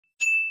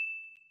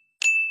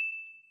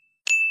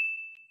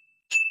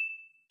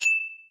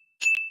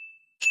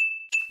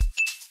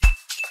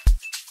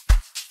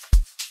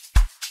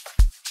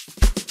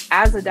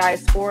as a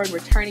diaspora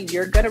returning,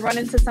 you're going to run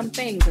into some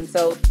things. And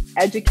so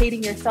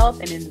educating yourself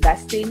and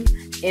investing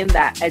in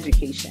that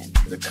education.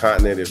 The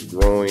continent is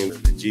growing, the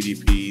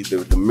GDP,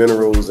 the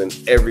minerals and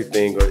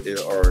everything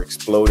are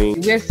exploding.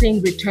 We're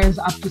seeing returns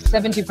up to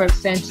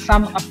 70%,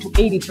 some up to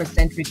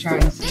 80%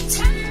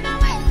 returns.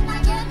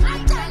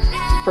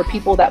 For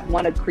people that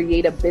want to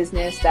create a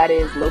business that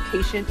is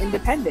location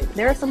independent,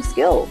 there are some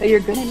skills that you're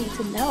going to need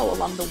to know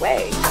along the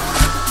way.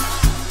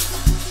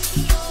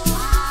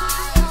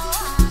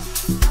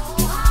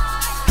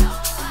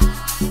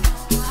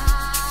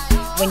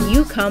 When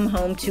you come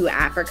home to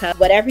Africa,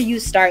 whatever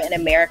you start in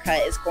America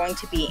is going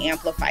to be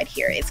amplified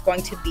here. It's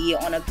going to be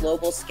on a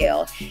global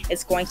scale.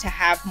 It's going to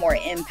have more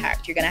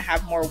impact. You're going to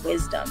have more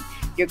wisdom.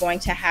 You're going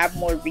to have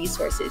more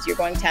resources. You're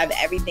going to have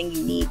everything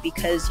you need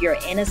because you're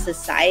in a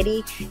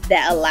society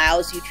that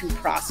allows you to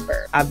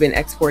prosper. I've been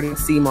exporting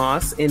sea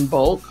moss in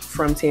bulk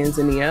from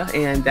Tanzania,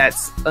 and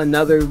that's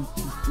another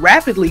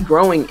rapidly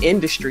growing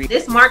industry.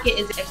 This market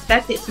is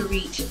expected to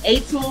reach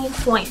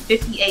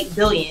 18.58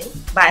 billion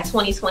by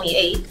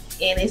 2028,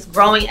 and it's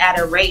growing at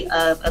a rate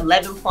of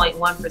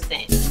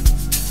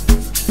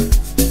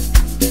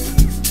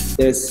 11.1%.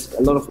 There's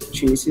a lot of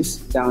opportunities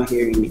down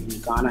here in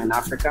Ghana and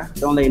Africa.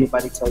 Don't let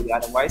anybody tell you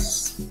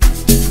otherwise.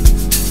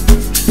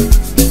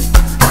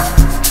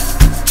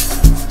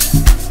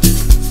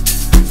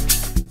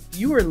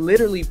 You are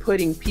literally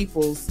putting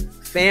people's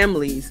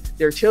families,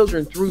 their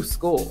children through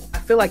school. I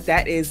feel like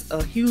that is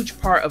a huge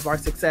part of our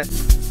success.